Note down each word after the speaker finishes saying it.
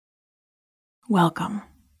Welcome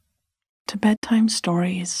to Bedtime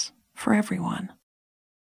Stories for Everyone,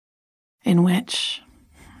 in which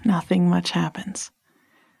nothing much happens.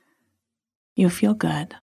 You feel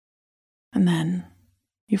good, and then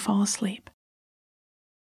you fall asleep.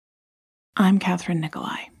 I'm Catherine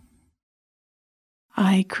Nicolai.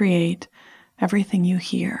 I create everything you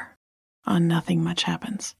hear on Nothing Much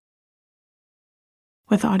Happens,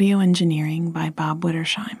 with audio engineering by Bob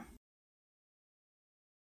Wittersheim.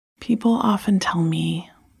 People often tell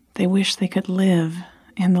me they wish they could live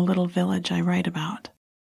in the little village I write about,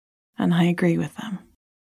 and I agree with them.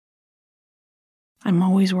 I'm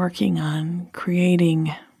always working on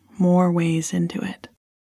creating more ways into it.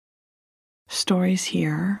 Stories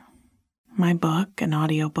here, my book and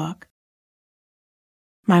audiobook,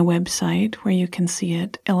 my website where you can see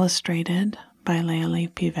it illustrated by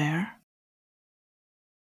Léolie Pivert,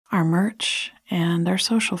 our merch, and our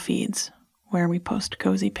social feeds where we post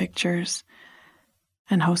cozy pictures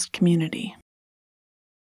and host community.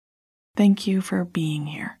 Thank you for being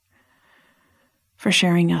here, for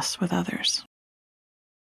sharing us with others.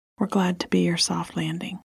 We're glad to be your soft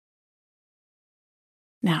landing.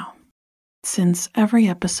 Now, since every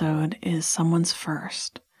episode is someone's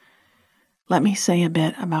first, let me say a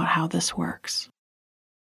bit about how this works.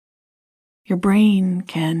 Your brain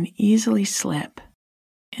can easily slip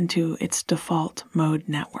into its default mode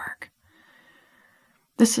network.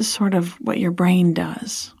 This is sort of what your brain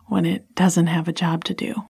does when it doesn't have a job to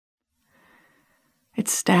do.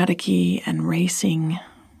 It's staticky and racing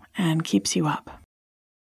and keeps you up.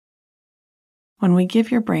 When we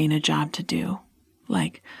give your brain a job to do,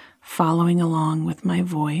 like following along with my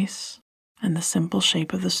voice and the simple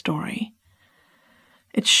shape of the story,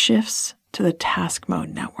 it shifts to the task mode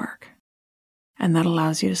network, and that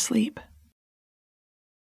allows you to sleep.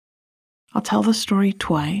 I'll tell the story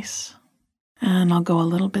twice, and I'll go a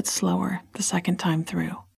little bit slower the second time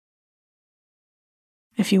through.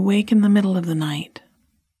 If you wake in the middle of the night,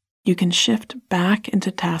 you can shift back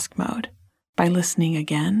into task mode by listening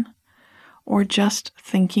again, or just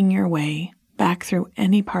thinking your way back through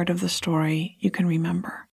any part of the story you can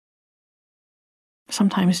remember.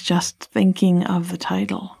 Sometimes just thinking of the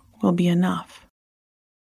title will be enough.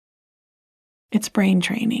 It's brain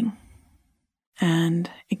training,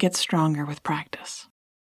 and it gets stronger with practice.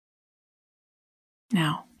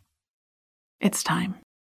 Now, it's time.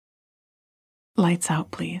 Lights out,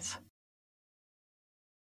 please.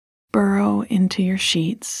 Burrow into your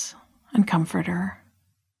sheets and comforter,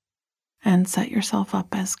 and set yourself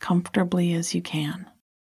up as comfortably as you can.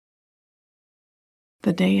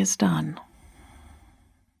 The day is done.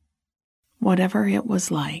 Whatever it was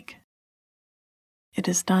like, it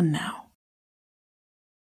is done now.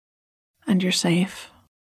 And you're safe,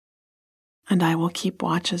 and I will keep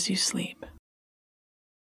watch as you sleep.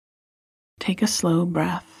 Take a slow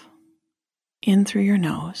breath in through your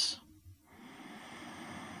nose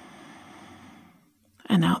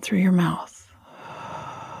and out through your mouth.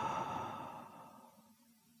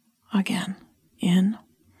 Again, in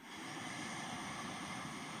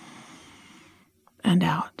and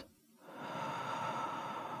out.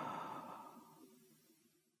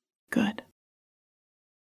 Good.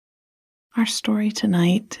 Our story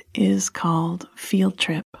tonight is called Field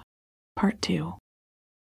Trip, Part 2.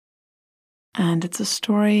 And it's a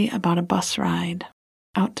story about a bus ride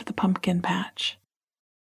out to the pumpkin patch.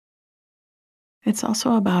 It's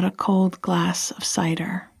also about a cold glass of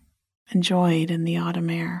cider enjoyed in the autumn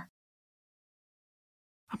air.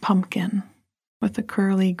 A pumpkin with a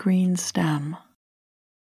curly green stem,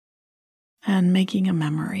 and making a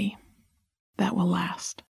memory that will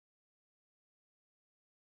last.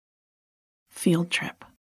 Field Trip,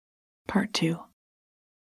 Part 2.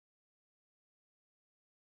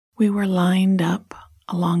 We were lined up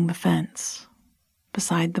along the fence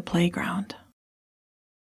beside the playground.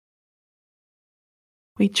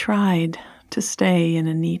 We tried to stay in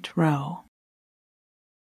a neat row,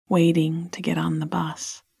 waiting to get on the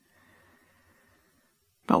bus.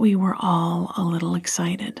 But we were all a little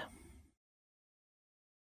excited.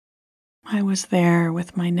 I was there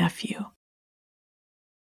with my nephew,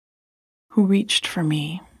 who reached for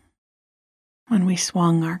me when we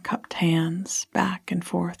swung our cupped hands back and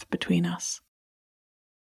forth between us.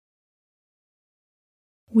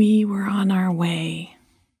 We were on our way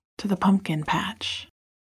to the pumpkin patch,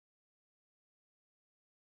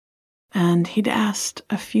 and he'd asked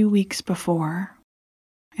a few weeks before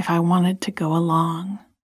if I wanted to go along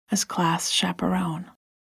as class chaperone.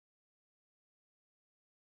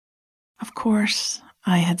 Of course,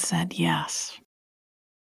 I had said yes.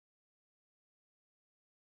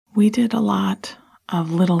 We did a lot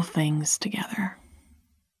of little things together.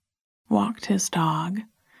 walked his dog,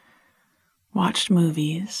 watched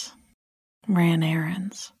movies, ran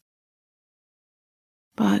errands.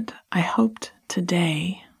 But I hoped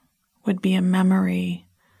today would be a memory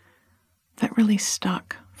that really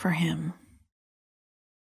stuck for him.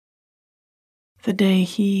 The day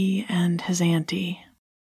he and his auntie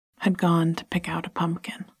had gone to pick out a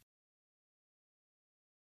pumpkin.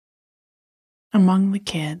 Among the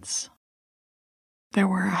kids, there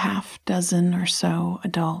were a half dozen or so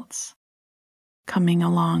adults coming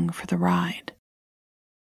along for the ride.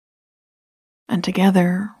 And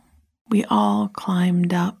together, we all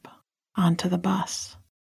climbed up onto the bus.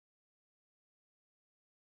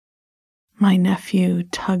 My nephew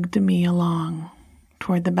tugged me along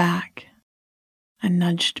toward the back and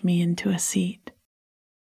nudged me into a seat.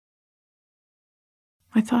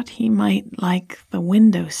 I thought he might like the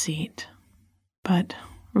window seat, but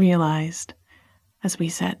realized as we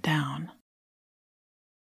sat down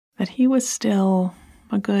that he was still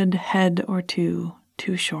a good head or two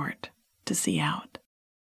too short to see out.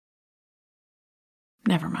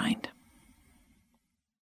 Never mind.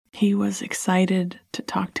 He was excited to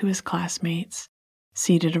talk to his classmates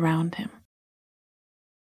seated around him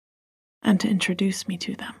and to introduce me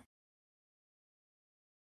to them.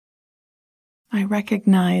 I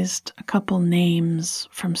recognized a couple names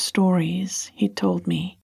from stories he told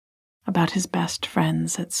me about his best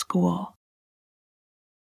friends at school,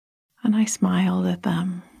 and I smiled at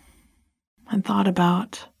them and thought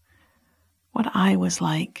about what I was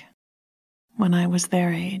like when I was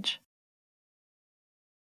their age.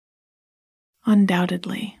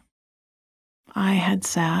 Undoubtedly, I had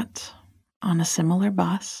sat on a similar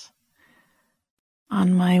bus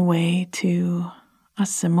on my way to a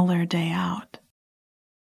similar day out,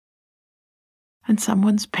 and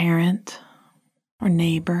someone's parent or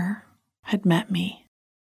neighbor had met me.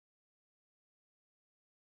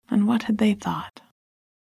 And what had they thought?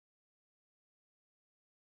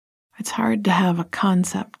 It's hard to have a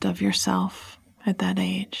concept of yourself at that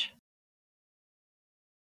age.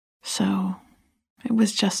 So it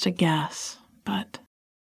was just a guess, but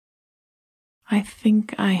I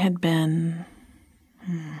think I had been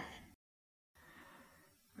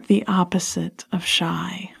the opposite of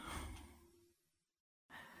shy.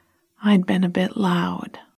 I'd been a bit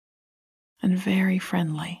loud and very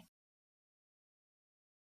friendly.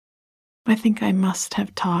 I think I must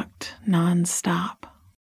have talked nonstop.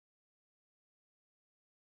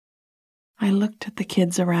 I looked at the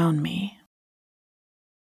kids around me,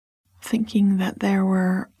 thinking that there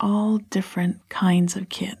were all different kinds of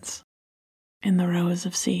kids in the rows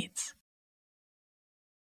of seats,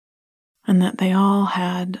 and that they all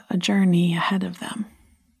had a journey ahead of them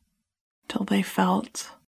till they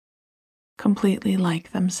felt completely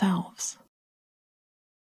like themselves.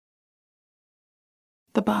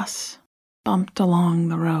 The bus bumped along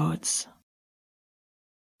the roads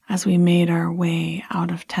as we made our way out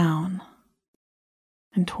of town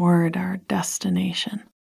and toward our destination.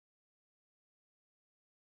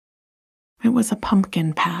 It was a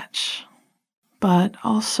pumpkin patch, but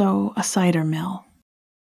also a cider mill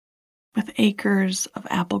with acres of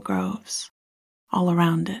apple groves all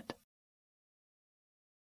around it.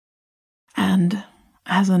 And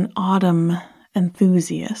as an autumn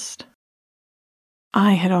enthusiast,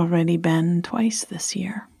 I had already been twice this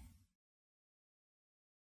year.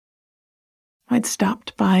 I'd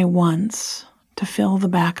stopped by once to fill the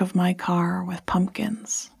back of my car with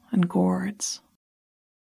pumpkins and gourds,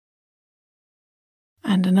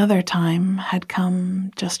 and another time had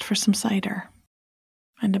come just for some cider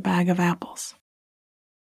and a bag of apples.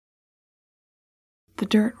 The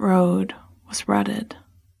dirt road was rutted,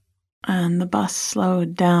 and the bus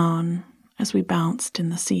slowed down as we bounced in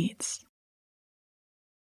the seats.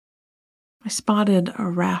 I spotted a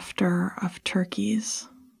rafter of turkeys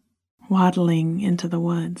waddling into the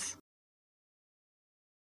woods.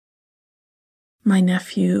 My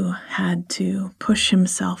nephew had to push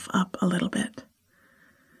himself up a little bit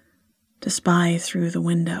to spy through the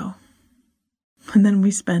window, and then we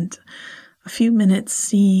spent a few minutes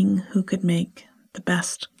seeing who could make the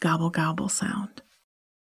best gobble-gobble sound.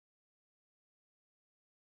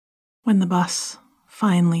 When the bus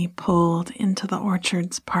finally pulled into the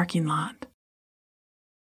orchard's parking lot,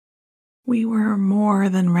 we were more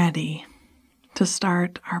than ready to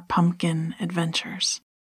start our pumpkin adventures.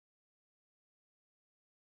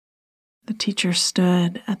 The teacher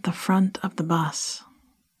stood at the front of the bus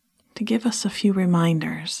to give us a few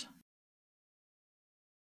reminders,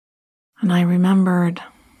 and I remembered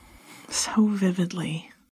so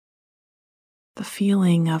vividly the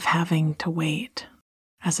feeling of having to wait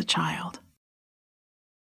as a child,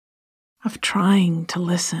 of trying to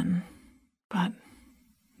listen but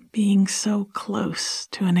being so close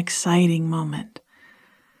to an exciting moment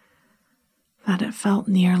that it felt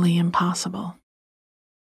nearly impossible.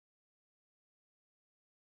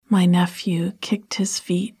 My nephew kicked his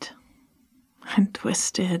feet and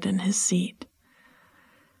twisted in his seat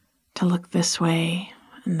to look this way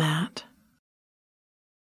and that.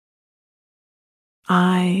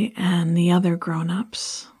 I and the other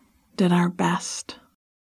grown-ups did our best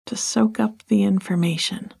to soak up the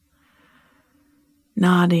information,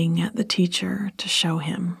 nodding at the teacher to show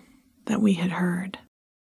him that we had heard.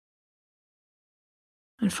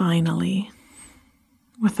 And finally,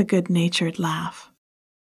 with a good-natured laugh,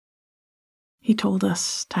 he told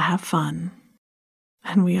us to have fun,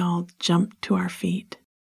 and we all jumped to our feet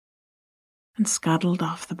and scuttled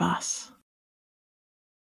off the bus.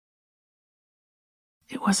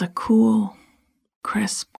 It was a cool,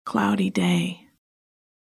 crisp, cloudy day.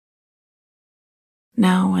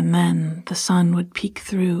 Now and then the sun would peek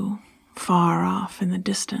through, far off in the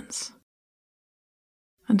distance,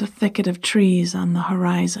 and a thicket of trees on the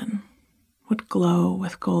horizon would glow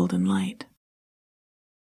with golden light.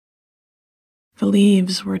 The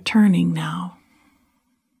leaves were turning now.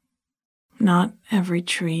 Not every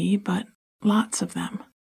tree, but lots of them.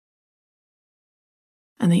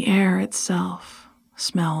 And the air itself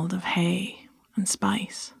smelled of hay and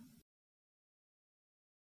spice.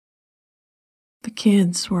 The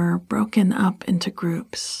kids were broken up into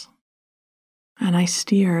groups, and I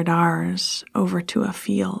steered ours over to a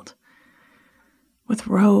field with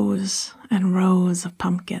rows and rows of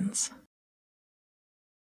pumpkins.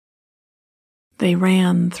 They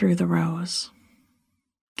ran through the rows,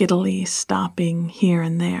 giddily stopping here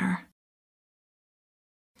and there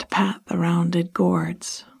to pat the rounded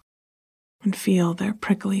gourds and feel their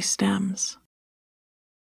prickly stems.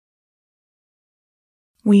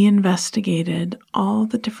 We investigated all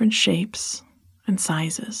the different shapes and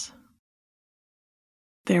sizes.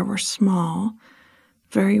 There were small,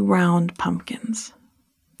 very round pumpkins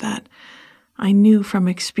that I knew from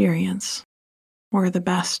experience were the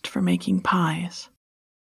best for making pies,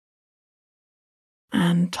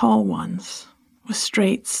 and tall ones with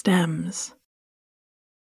straight stems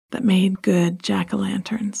that made good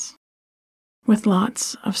jack-o'-lanterns with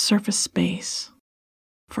lots of surface space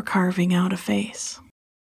for carving out a face.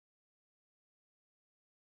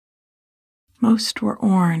 Most were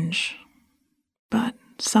orange, but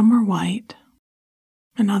some were white,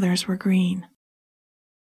 and others were green.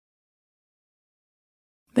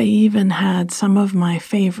 They even had some of my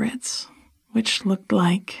favorites, which looked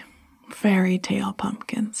like fairy tale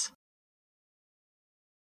pumpkins.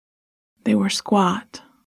 They were squat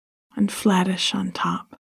and flattish on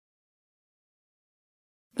top.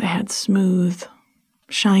 They had smooth,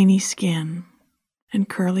 shiny skin and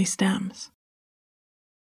curly stems.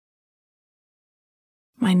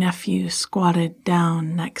 My nephew squatted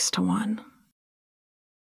down next to one,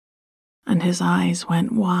 and his eyes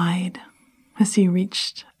went wide as he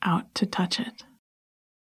reached out to touch it.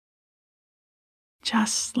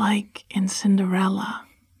 "Just like in Cinderella,"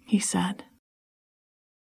 he said.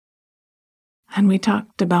 And we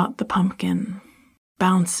talked about the pumpkin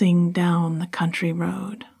bouncing down the country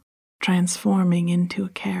road, transforming into a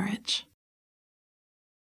carriage.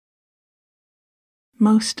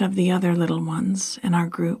 Most of the other little ones in our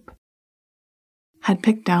group had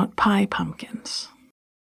picked out pie pumpkins,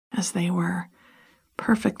 as they were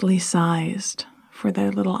perfectly sized for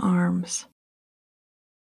their little arms.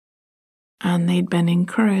 And they'd been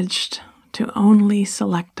encouraged to only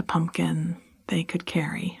select a pumpkin they could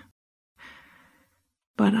carry.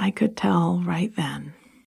 But I could tell right then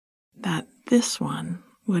that this one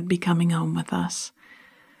would be coming home with us,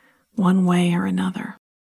 one way or another.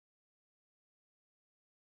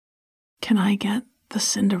 "Can I get the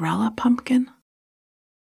Cinderella pumpkin?"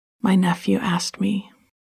 my nephew asked me,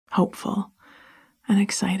 hopeful and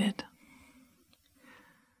excited.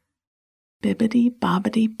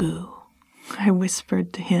 "Bibbidi-bobbidi-boo," I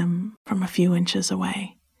whispered to him from a few inches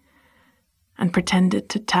away, and pretended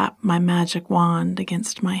to tap my magic wand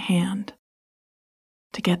against my hand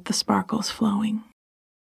to get the sparkles flowing.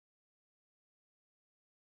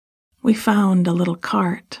 We found a little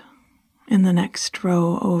cart in the next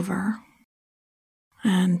row over,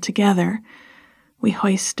 and together we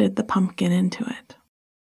hoisted the pumpkin into it.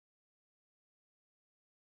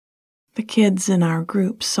 The kids in our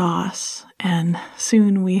group saw us, and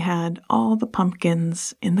soon we had all the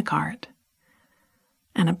pumpkins in the cart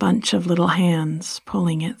and a bunch of little hands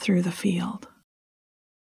pulling it through the field.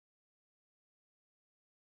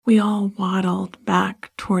 We all waddled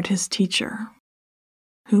back toward his teacher,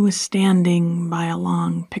 who was standing by a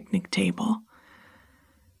long picnic table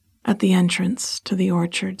at the entrance to the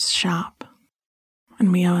orchard's shop,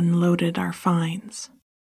 and we unloaded our finds.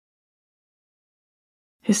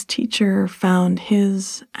 His teacher found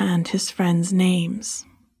his and his friends' names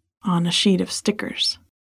on a sheet of stickers,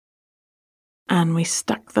 and we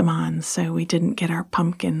stuck them on so we didn't get our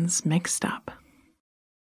pumpkins mixed up.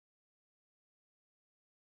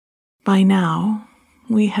 By now,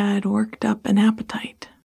 we had worked up an appetite,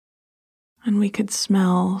 and we could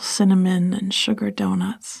smell cinnamon and sugar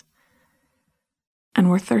donuts, and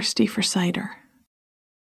were thirsty for cider.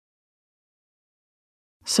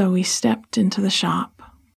 So we stepped into the shop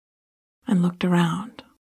and looked around.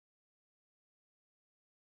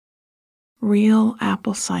 Real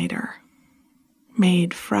apple cider,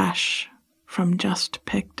 made fresh from just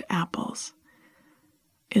picked apples,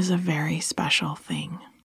 is a very special thing.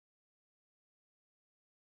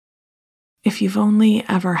 If you've only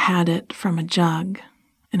ever had it from a jug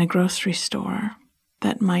in a grocery store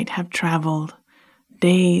that might have traveled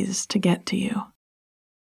days to get to you,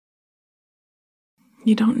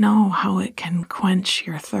 you don't know how it can quench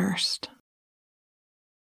your thirst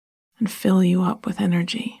and fill you up with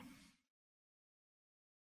energy.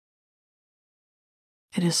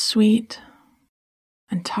 It is sweet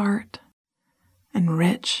and tart and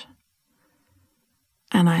rich,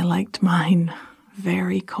 and I liked mine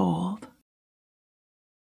very cold.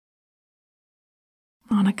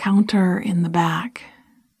 On a counter in the back,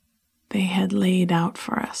 they had laid out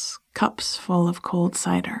for us cups full of cold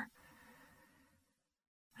cider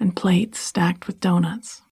and plates stacked with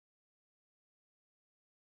donuts.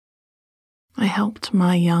 I helped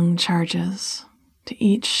my young charges to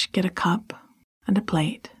each get a cup and a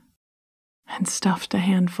plate, and stuffed a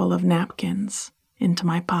handful of napkins into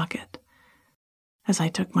my pocket as I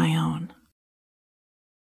took my own.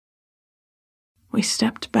 We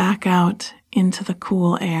stepped back out into the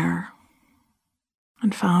cool air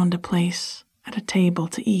and found a place at a table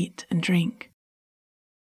to eat and drink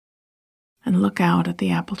and look out at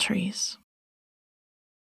the apple trees.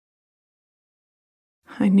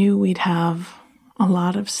 I knew we'd have a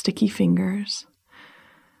lot of sticky fingers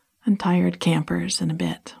and tired campers in a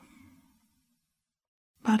bit,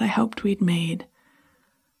 but I hoped we'd made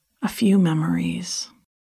a few memories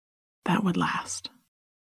that would last.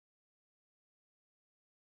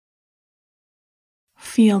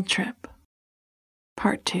 Field Trip,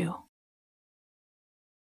 Part 2.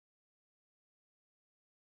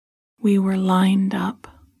 We were lined up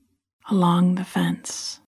along the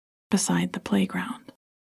fence beside the playground.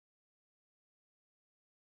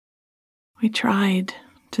 We tried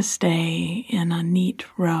to stay in a neat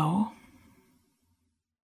row,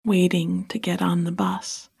 waiting to get on the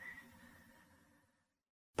bus,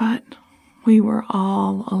 but we were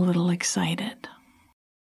all a little excited.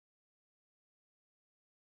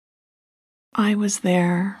 I was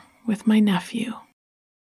there with my nephew,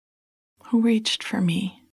 who reached for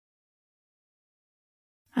me,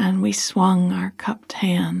 and we swung our cupped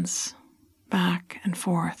hands back and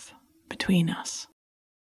forth between us.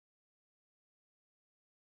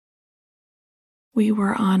 We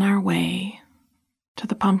were on our way to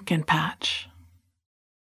the pumpkin patch,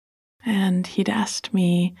 and he'd asked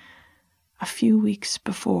me a few weeks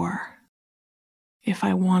before if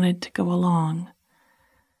I wanted to go along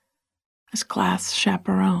as class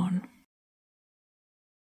chaperone.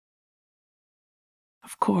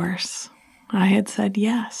 Of course, I had said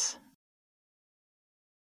yes.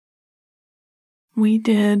 We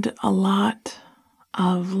did a lot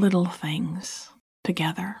of little things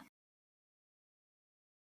together.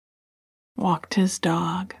 Walked his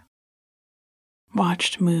dog,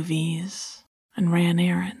 watched movies, and ran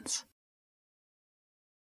errands.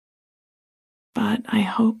 But I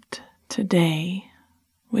hoped today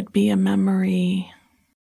would be a memory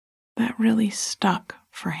that really stuck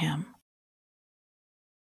for him.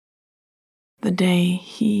 The day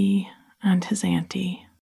he and his auntie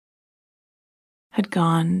had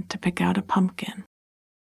gone to pick out a pumpkin.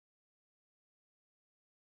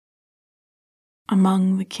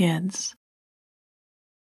 Among the kids,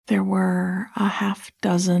 there were a half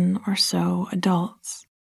dozen or so adults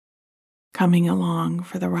coming along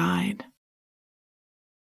for the ride.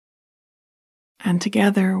 And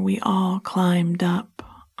together we all climbed up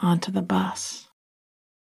onto the bus.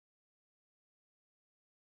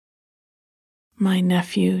 My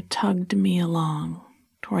nephew tugged me along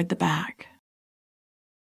toward the back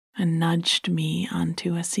and nudged me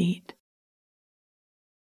onto a seat.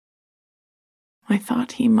 I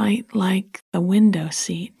thought he might like the window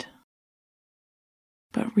seat,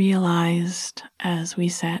 but realized as we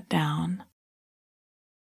sat down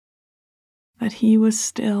that he was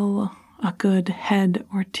still a good head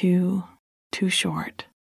or two too short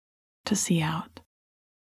to see out.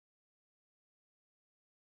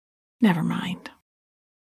 Never mind.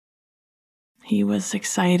 He was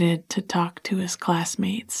excited to talk to his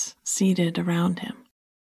classmates seated around him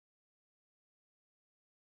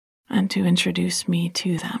and to introduce me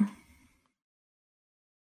to them.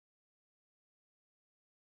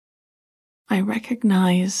 I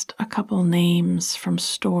recognized a couple names from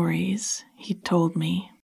stories he'd told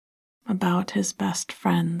me about his best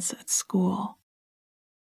friends at school,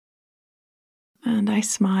 and I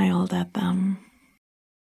smiled at them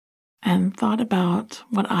and thought about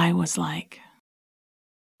what I was like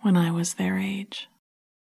when I was their age.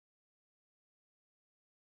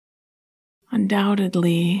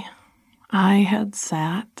 Undoubtedly, I had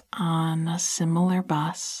sat on a similar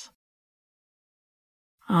bus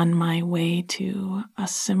on my way to a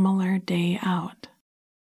similar day out,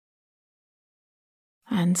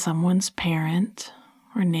 and someone's parent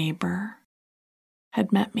or neighbor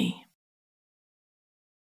had met me.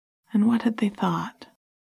 And what had they thought?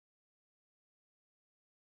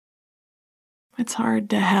 It's hard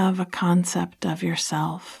to have a concept of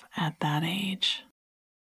yourself at that age,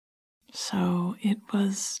 so it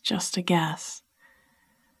was just a guess.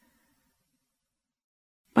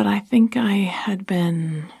 But I think I had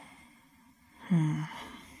been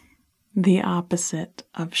the opposite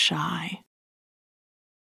of shy.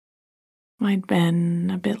 I'd been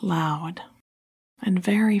a bit loud and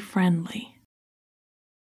very friendly.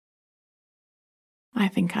 I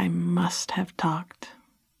think I must have talked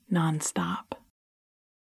nonstop.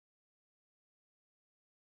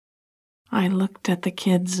 I looked at the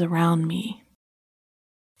kids around me,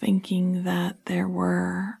 thinking that there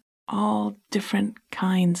were all different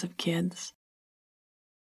kinds of kids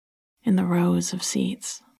in the rows of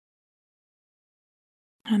seats,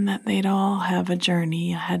 and that they'd all have a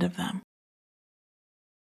journey ahead of them,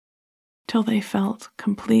 till they felt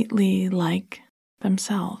completely like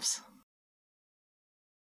themselves.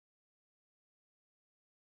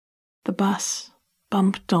 The bus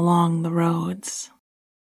bumped along the roads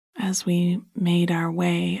as we made our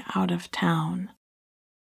way out of town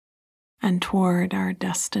and toward our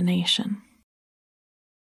destination.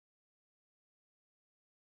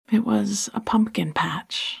 It was a pumpkin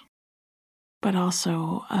patch, but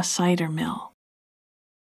also a cider mill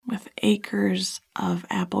with acres of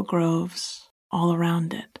apple groves all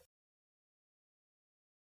around it.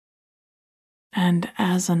 And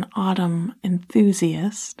as an autumn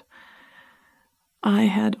enthusiast, I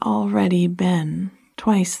had already been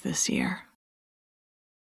twice this year.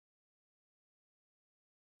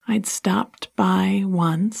 I'd stopped by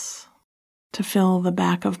once to fill the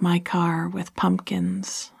back of my car with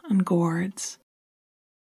pumpkins and gourds,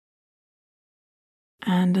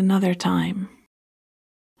 and another time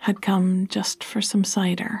had come just for some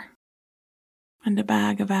cider and a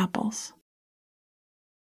bag of apples.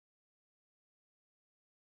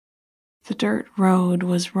 The dirt road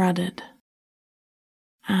was rutted,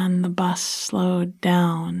 and the bus slowed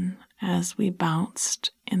down as we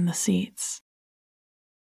bounced in the seats.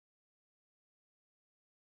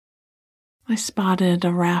 I spotted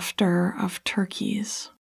a rafter of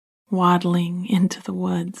turkeys waddling into the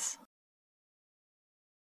woods.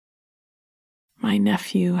 My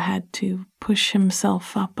nephew had to push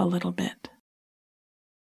himself up a little bit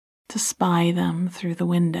to spy them through the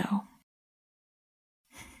window.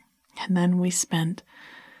 And then we spent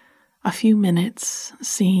a few minutes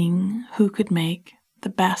seeing who could make the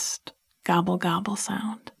best gobble-gobble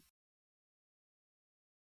sound.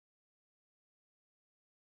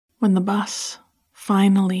 When the bus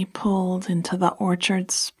finally pulled into the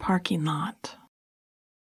orchard's parking lot,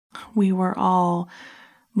 we were all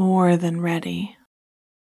more than ready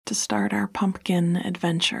to start our pumpkin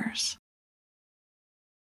adventures.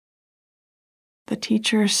 The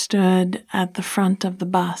teacher stood at the front of the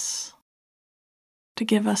bus to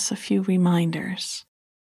give us a few reminders,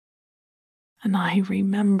 and I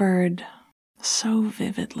remembered so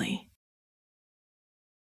vividly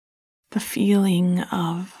the feeling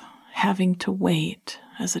of having to wait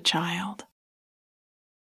as a child,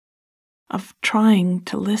 of trying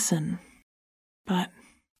to listen, but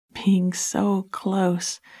being so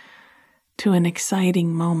close to an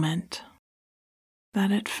exciting moment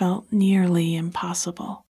that it felt nearly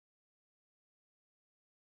impossible.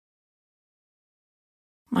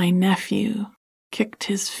 My nephew kicked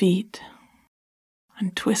his feet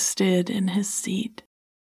and twisted in his seat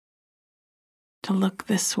to look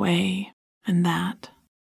this way and that.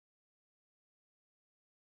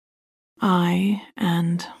 I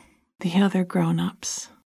and the other grown-ups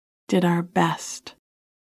did our best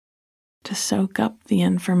to soak up the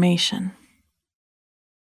information,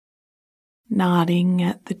 nodding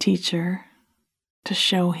at the teacher to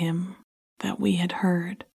show him that we had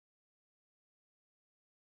heard.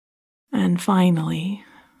 And finally,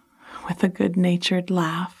 with a good-natured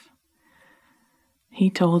laugh, he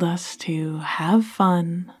told us to have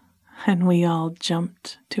fun, and we all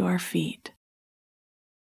jumped to our feet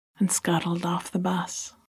and scuttled off the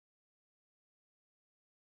bus.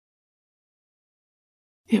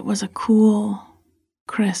 It was a cool,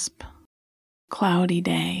 crisp, cloudy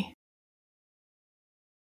day.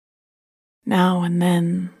 Now and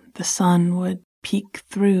then the sun would peek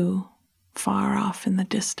through far off in the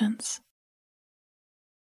distance,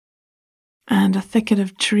 and a thicket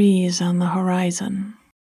of trees on the horizon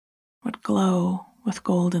would glow with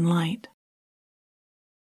golden light.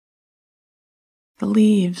 The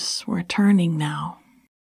leaves were turning now.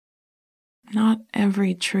 Not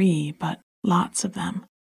every tree, but lots of them.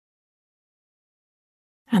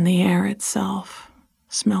 And the air itself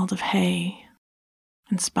smelled of hay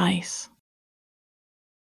and spice.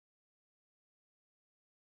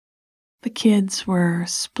 The kids were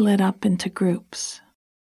split up into groups,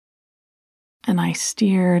 and I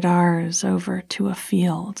steered ours over to a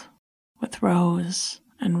field with rows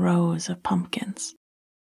and rows of pumpkins.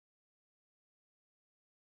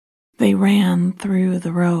 They ran through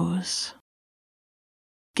the rows,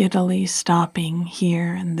 giddily stopping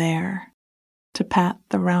here and there to pat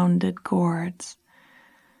the rounded gourds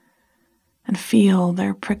and feel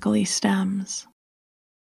their prickly stems.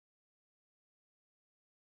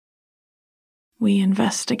 We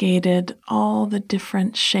investigated all the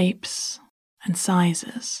different shapes and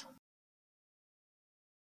sizes.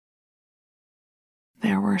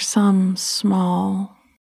 There were some small,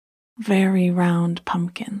 very round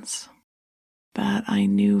pumpkins that I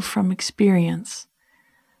knew from experience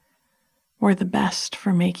were the best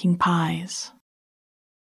for making pies,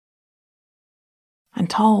 and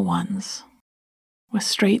tall ones with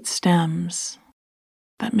straight stems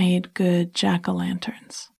that made good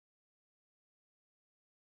jack-o'-lanterns,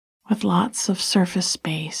 with lots of surface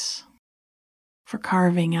space for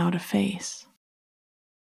carving out a face.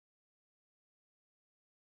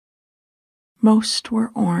 Most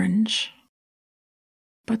were orange,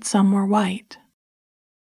 but some were white,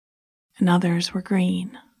 and others were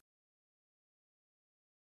green.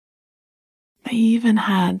 They even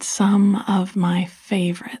had some of my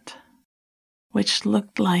favorite, which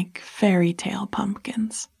looked like fairy tale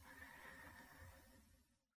pumpkins.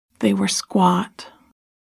 They were squat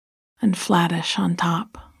and flattish on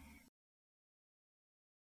top.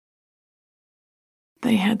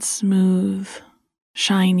 They had smooth,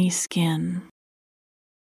 shiny skin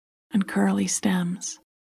and curly stems.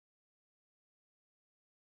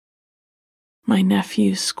 My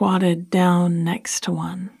nephew squatted down next to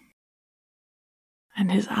one, and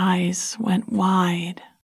his eyes went wide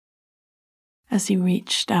as he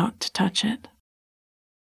reached out to touch it.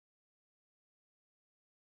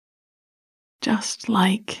 Just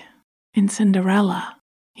like in Cinderella,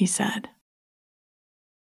 he said.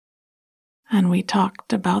 And we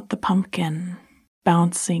talked about the pumpkin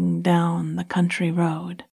bouncing down the country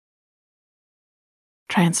road,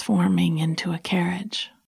 transforming into a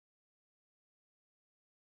carriage.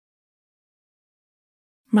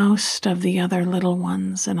 Most of the other little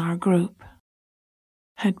ones in our group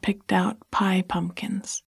had picked out pie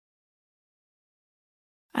pumpkins,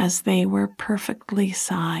 as they were perfectly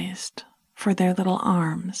sized for their little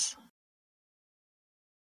arms,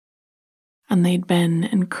 and they'd been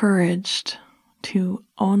encouraged to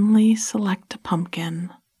only select a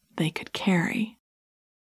pumpkin they could carry.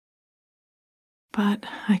 But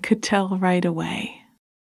I could tell right away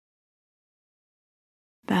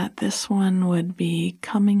that this one would be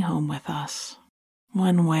coming home with us,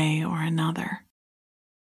 one way or another.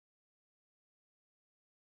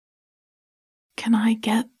 "Can I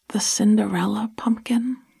get the Cinderella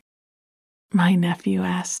pumpkin?" my nephew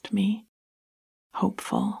asked me,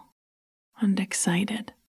 hopeful and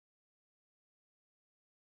excited.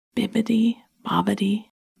 "Bibbidi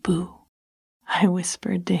bobbidi boo," I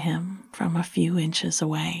whispered to him from a few inches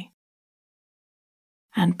away,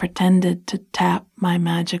 and pretended to tap my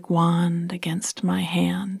magic wand against my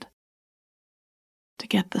hand to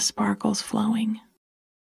get the sparkles flowing.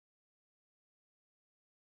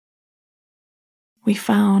 We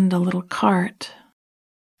found a little cart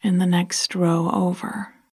in the next row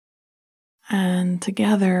over, and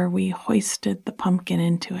together we hoisted the pumpkin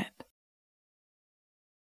into it.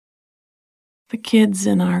 The kids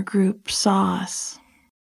in our group saw us,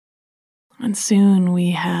 and soon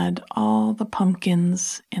we had all the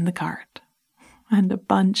pumpkins in the cart and a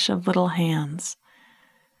bunch of little hands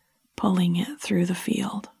pulling it through the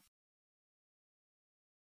field.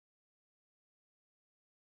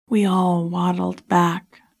 we all waddled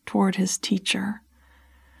back toward his teacher,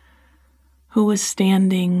 who was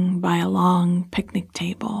standing by a long picnic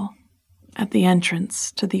table at the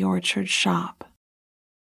entrance to the orchard shop,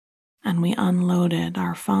 and we unloaded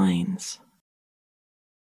our finds.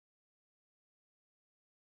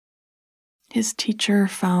 His teacher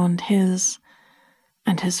found his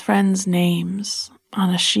and his friends' names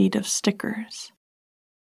on a sheet of stickers,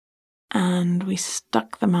 and we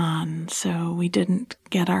stuck them on so we didn't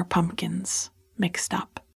get our pumpkins mixed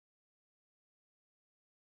up.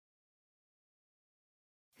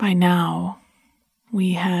 By now,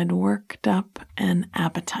 we had worked up an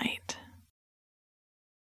appetite,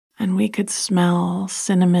 and we could smell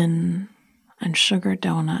cinnamon and sugar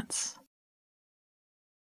donuts,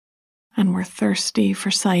 and were thirsty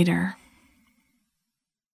for cider.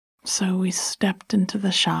 So we stepped into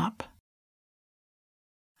the shop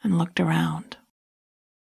and looked around.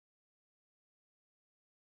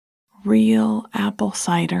 Real apple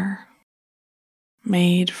cider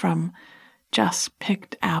made from just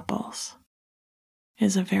picked apples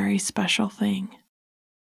is a very special thing.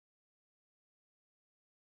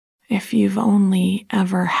 If you've only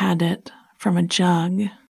ever had it from a jug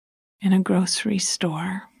in a grocery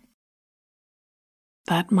store,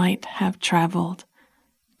 that might have traveled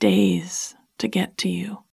days to get to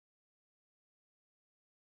you.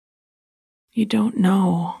 You don't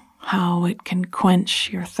know how it can quench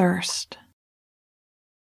your thirst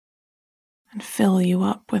and fill you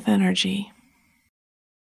up with energy.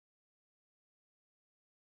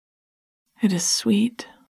 It is sweet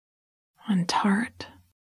and tart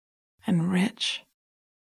and rich,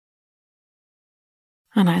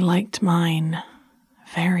 and I liked mine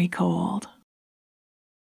very cold.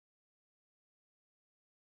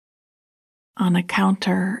 On a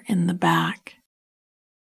counter in the back,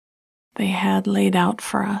 they had laid out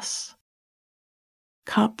for us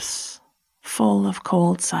cups full of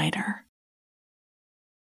cold cider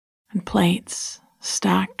and plates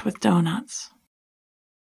stacked with donuts.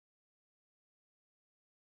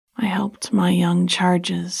 I helped my young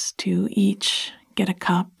charges to each get a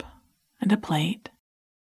cup and a plate,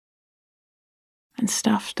 and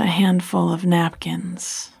stuffed a handful of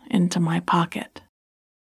napkins into my pocket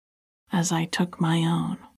as I took my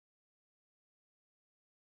own.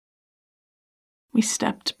 We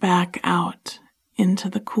stepped back out into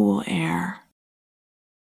the cool air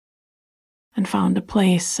and found a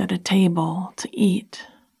place at a table to eat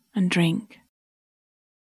and drink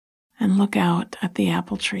and look out at the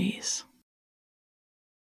apple trees.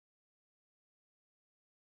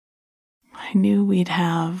 I knew we'd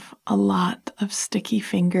have a lot of sticky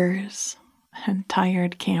fingers and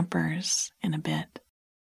tired campers in a bit,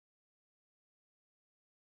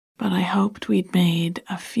 but I hoped we'd made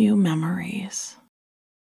a few memories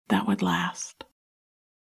that would last.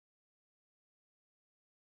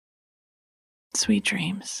 Sweet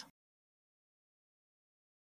dreams.